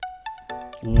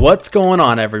What's going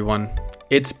on, everyone?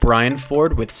 It's Brian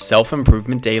Ford with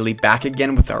Self-Improvement Daily back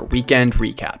again with our weekend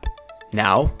recap.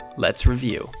 Now, let's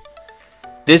review.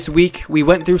 This week, we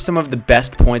went through some of the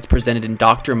best points presented in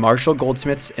Dr. Marshall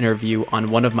Goldsmith's interview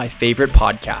on one of my favorite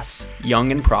podcasts,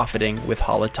 Young and Profiting with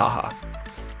Hala Taha.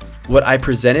 What I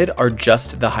presented are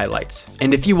just the highlights,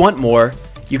 and if you want more,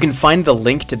 you can find the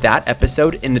link to that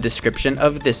episode in the description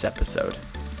of this episode.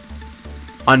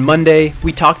 On Monday,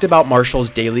 we talked about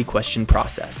Marshall's daily question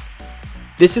process.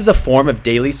 This is a form of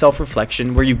daily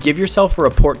self-reflection where you give yourself a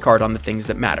report card on the things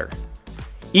that matter.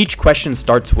 Each question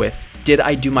starts with, did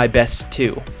I do my best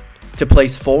to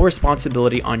place full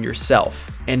responsibility on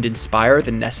yourself and inspire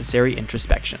the necessary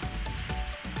introspection.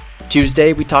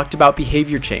 Tuesday, we talked about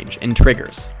behavior change and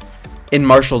triggers. In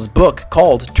Marshall's book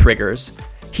called Triggers,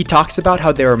 he talks about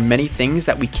how there are many things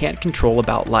that we can't control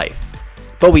about life,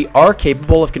 but we are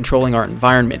capable of controlling our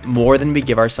environment more than we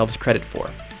give ourselves credit for.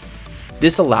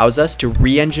 This allows us to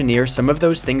re-engineer some of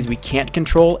those things we can't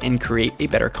control and create a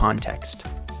better context.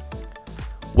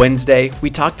 Wednesday, we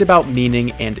talked about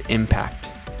meaning and impact.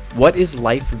 What is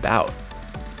life about?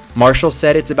 Marshall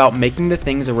said it's about making the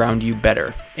things around you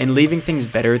better and leaving things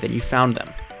better than you found them.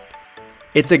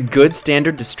 It's a good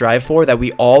standard to strive for that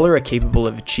we all are capable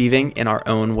of achieving in our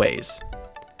own ways.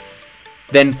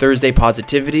 Then Thursday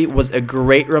Positivity was a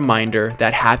great reminder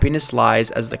that happiness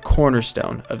lies as the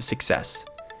cornerstone of success.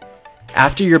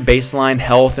 After your baseline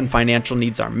health and financial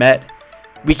needs are met,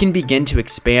 we can begin to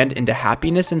expand into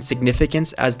happiness and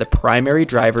significance as the primary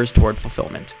drivers toward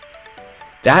fulfillment.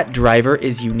 That driver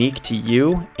is unique to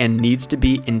you and needs to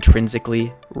be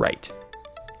intrinsically right.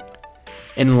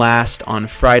 And last, on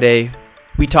Friday,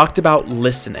 we talked about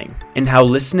listening and how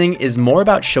listening is more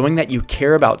about showing that you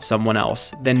care about someone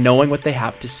else than knowing what they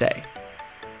have to say.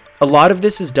 A lot of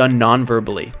this is done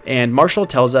non-verbally, and Marshall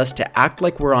tells us to act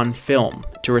like we're on film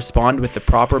to respond with the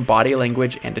proper body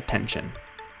language and attention.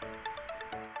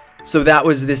 So that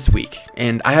was this week,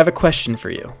 and I have a question for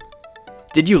you.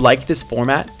 Did you like this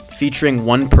format, featuring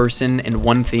one person and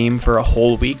one theme for a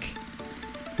whole week?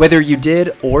 Whether you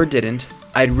did or didn't,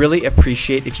 I'd really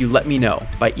appreciate if you let me know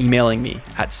by emailing me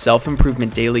at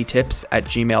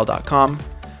selfimprovementdailytips@gmail.com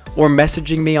or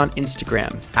messaging me on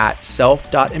Instagram at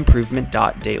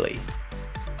self.improvement.daily.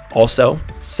 Also,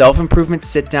 Self-Improvement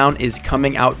Sit Down is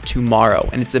coming out tomorrow,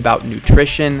 and it's about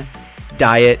nutrition,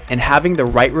 diet, and having the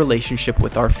right relationship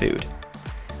with our food.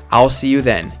 I'll see you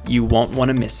then. You won't want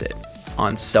to miss it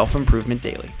on Self-Improvement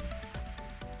Daily.